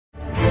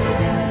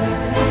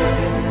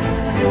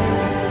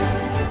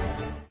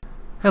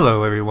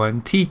Hello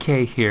everyone,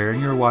 TK here, and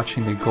you're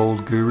watching the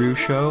Gold Guru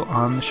Show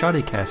on the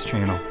ShoddyCast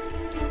channel.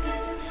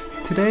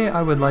 Today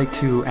I would like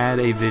to add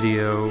a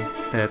video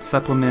that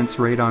supplements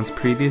Radon's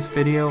previous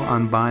video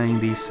on buying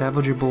the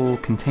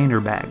salvageable container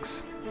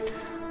bags.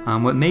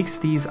 What makes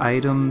these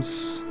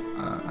items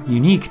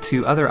unique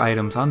to other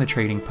items on the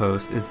trading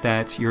post is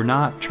that you're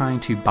not trying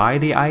to buy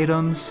the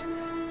items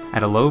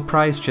at a low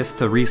price just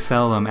to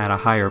resell them at a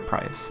higher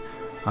price.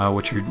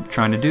 What you're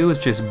trying to do is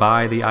just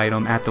buy the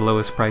item at the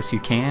lowest price you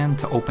can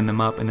to open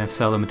them up and then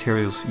sell the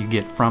materials you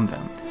get from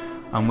them.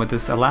 What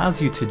this allows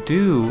you to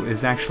do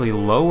is actually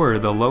lower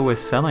the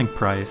lowest selling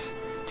price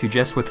to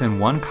just within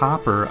 1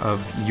 copper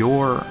of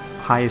your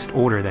highest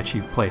order that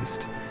you've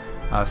placed.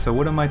 So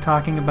what am I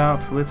talking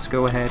about? Let's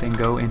go ahead and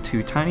go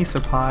into tiny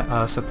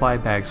supply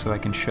bags so I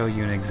can show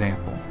you an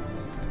example.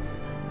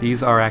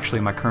 These are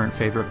actually my current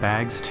favorite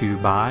bags to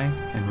buy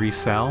and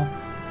resell,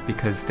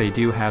 because they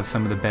do have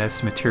some of the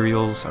best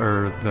materials,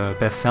 or the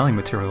best selling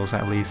materials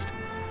at least,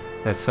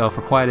 that sell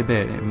for quite a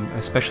bit, and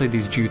especially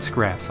these jute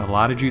scraps. A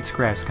lot of jute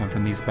scraps come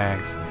from these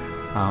bags,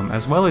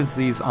 as well as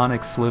these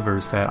onyx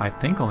slivers that I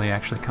think only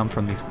actually come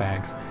from these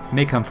bags. It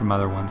may come from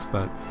other ones,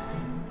 but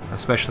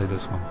especially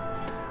this one.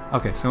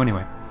 Okay, so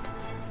anyway,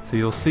 so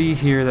you'll see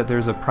here that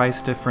there's a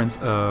price difference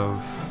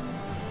of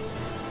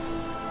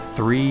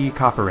 3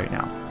 copper right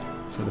now.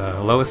 So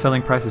the lowest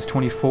selling price is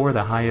 24,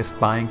 the highest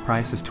buying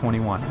price is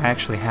 21. I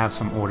actually have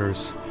some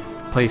orders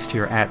placed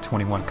here at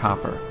 21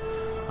 copper.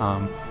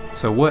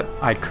 So what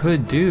I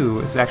could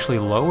do is actually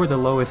lower the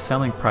lowest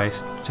selling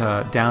price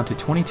down to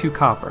 22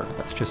 copper.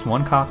 That's just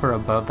 1 copper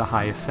above the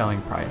highest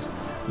selling price.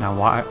 Now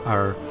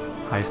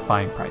highest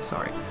buying price,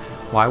 sorry.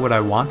 Why would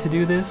I want to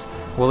do this?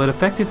 Well, it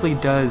effectively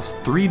does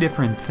 3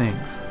 different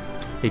things.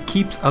 It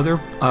keeps other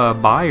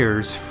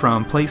buyers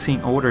from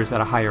placing orders at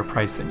a higher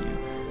price than you.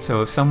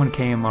 So if someone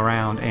came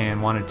around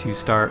and wanted to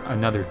start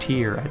another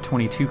tier at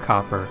 22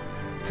 copper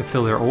to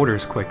fill their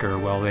orders quicker,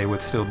 well, they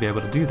would still be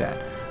able to do that.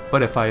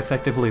 But if I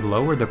effectively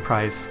lower the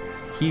price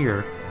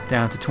here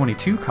down to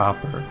 22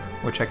 copper,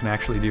 which I can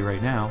actually do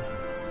right now,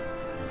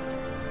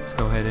 let's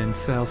go ahead and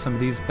sell some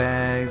of these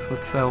bags.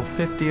 Let's sell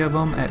 50 of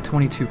them at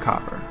 22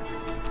 copper.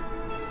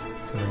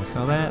 So we're going to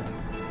sell that.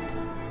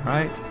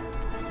 Alright.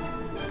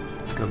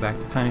 Let's go back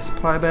to tiny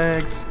supply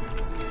bags.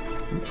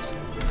 Oops.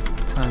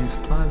 Tiny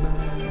supply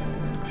bags.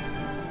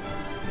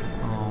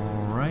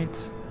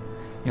 Alright.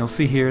 You'll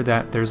see here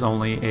that there's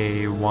only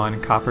a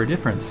 1 copper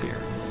difference here.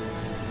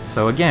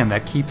 So again,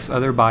 that keeps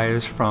other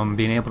buyers from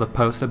being able to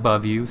post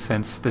above you.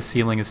 Since the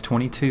ceiling is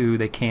 22,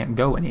 they can't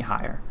go any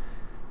higher,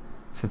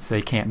 since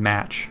they can't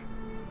match.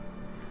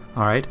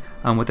 Alright.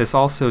 What this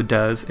also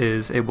does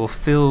is it will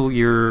fill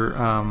your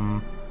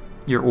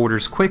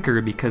orders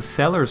quicker, because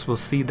sellers will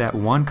see that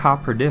 1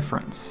 copper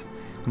difference.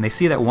 When they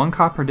see that 1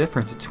 copper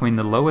difference between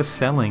the lowest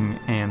selling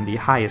and the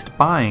highest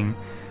buying,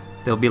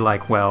 they'll be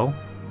like, well,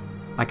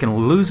 I can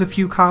lose a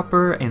few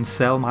copper and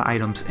sell my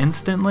items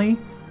instantly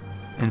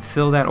and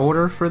fill that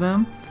order for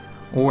them,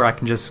 or I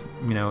can just,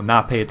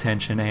 not pay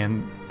attention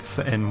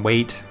and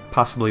wait,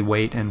 possibly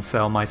wait and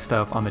sell my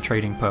stuff on the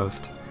trading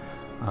post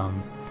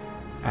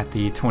at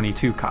the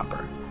 22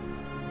 copper.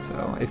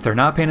 So if they're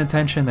not paying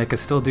attention, they could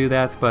still do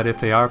that, but if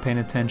they are paying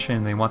attention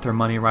and they want their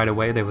money right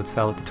away, they would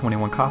sell at the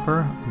 21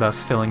 copper,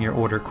 thus filling your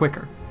order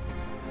quicker.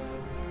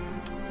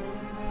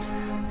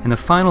 And the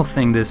final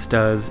thing this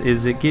does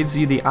is it gives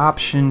you the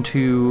option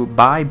to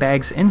buy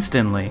bags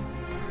instantly,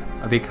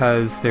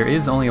 because there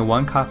is only a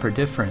 1 copper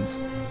difference.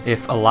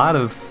 If a lot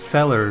of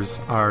sellers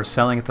are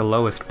selling at the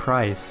lowest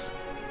price,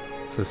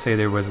 so say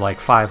there was like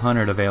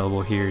 500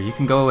 available here, you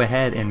can go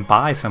ahead and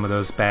buy some of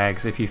those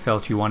bags if you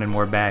felt you wanted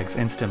more bags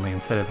instantly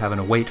instead of having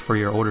to wait for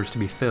your orders to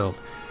be filled.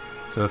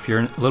 So if you're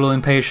a little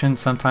impatient,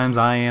 sometimes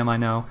I am, I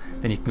know,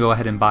 then you can go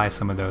ahead and buy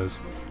some of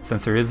those.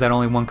 Since there is that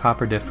only 1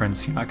 copper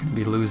difference, you're not going to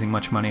be losing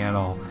much money at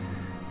all.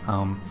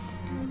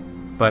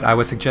 But I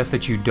would suggest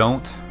that you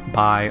don't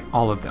buy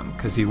all of them,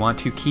 because you want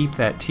to keep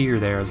that tier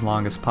there as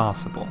long as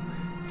possible,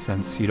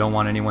 since you don't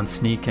want anyone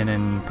sneaking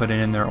and putting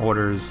in their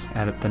orders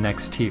at the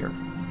next tier.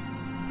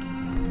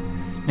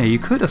 Now you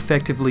could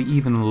effectively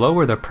even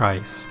lower the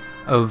price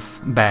of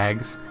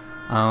bags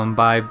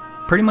by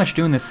pretty much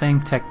doing the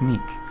same technique.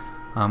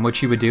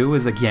 What you would do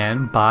is,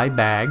 again, buy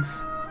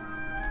bags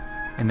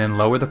and then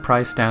lower the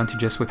price down to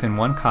just within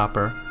 1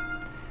 copper,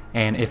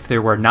 and if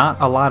there were not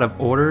a lot of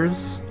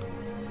orders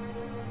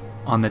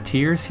on the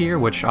tiers here,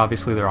 which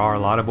obviously there are a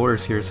lot of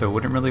orders here, so it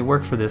wouldn't really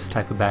work for this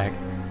type of bag,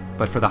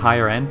 but for the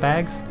higher end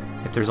bags,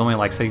 if there's only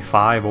like say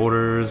 5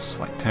 orders,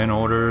 like 10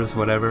 orders,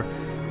 whatever,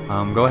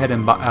 go ahead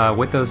and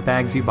with those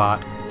bags you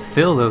bought,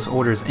 fill those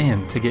orders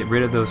in to get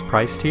rid of those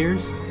price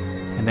tiers,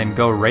 and then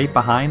go right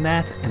behind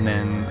that, and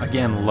then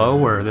again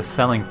lower the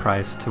selling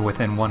price to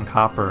within 1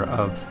 copper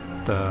of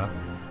the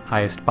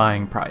highest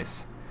buying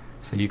price.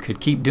 So you could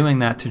keep doing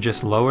that to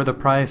just lower the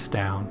price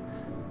down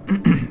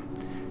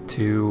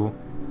to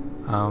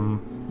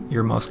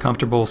your most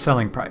comfortable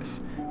selling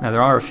price. Now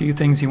there are a few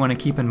things you want to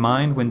keep in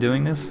mind when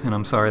doing this, and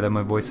I'm sorry that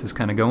my voice is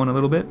kind of going a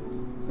little bit.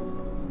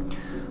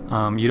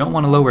 You don't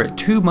want to lower it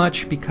too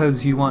much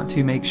because you want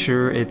to make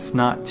sure it's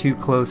not too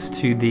close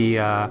to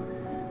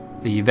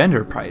the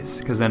vendor price,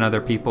 because then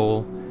other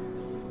people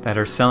that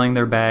are selling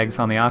their bags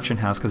on the auction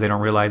house, because they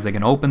don't realize they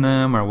can open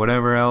them or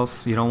whatever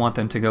else, you don't want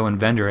them to go and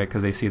vendor it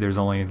because they see there's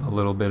only a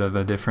little bit of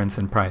a difference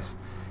in price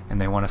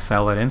and they want to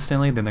sell it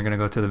instantly. Then they're going to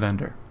go to the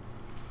vendor.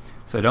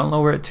 So don't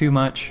lower it too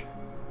much.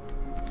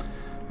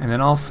 And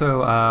then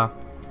also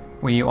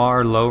when you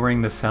are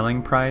lowering the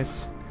selling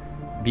price,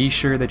 be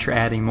sure that you're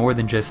adding more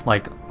than just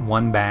like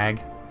one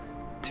bag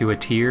to a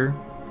tier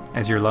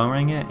as you're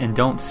lowering it, and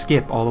don't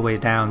skip all the way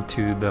down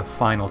to the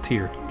final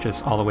tier,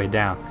 just all the way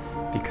down,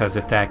 because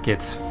if that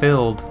gets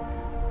filled,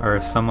 or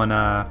if someone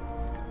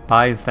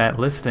buys that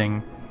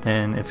listing,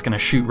 then it's going to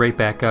shoot right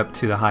back up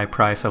to the high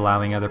price,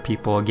 allowing other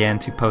people again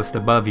to post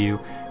above you,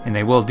 and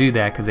they will do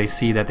that because they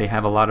see that they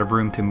have a lot of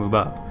room to move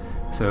up.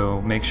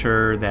 So make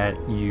sure that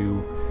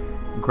you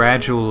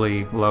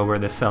gradually lower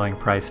the selling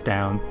price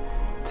down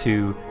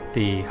to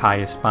the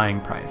highest buying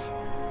price.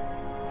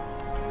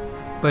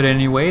 But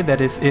anyway,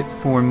 that is it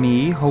for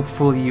me.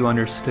 Hopefully you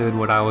understood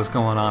what I was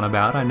going on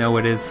about. I know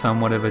it is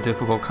somewhat of a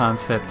difficult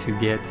concept to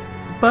get,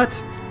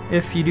 but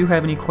if you do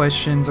have any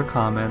questions or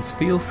comments,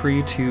 feel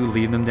free to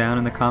leave them down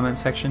in the comment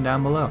section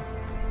down below.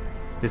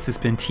 This has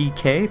been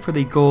TK for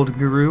the Gold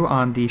Guru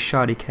on the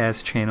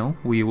ShoddyCast channel.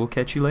 We will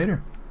catch you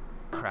later.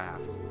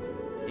 Craft.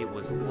 It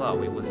was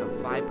low. It was a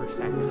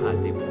 5%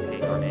 cut they would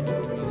take on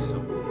anything you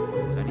sold.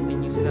 So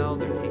anything you sell,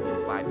 they're taking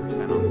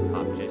 5% on the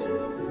top just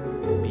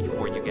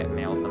before you get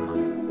mailed the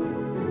money.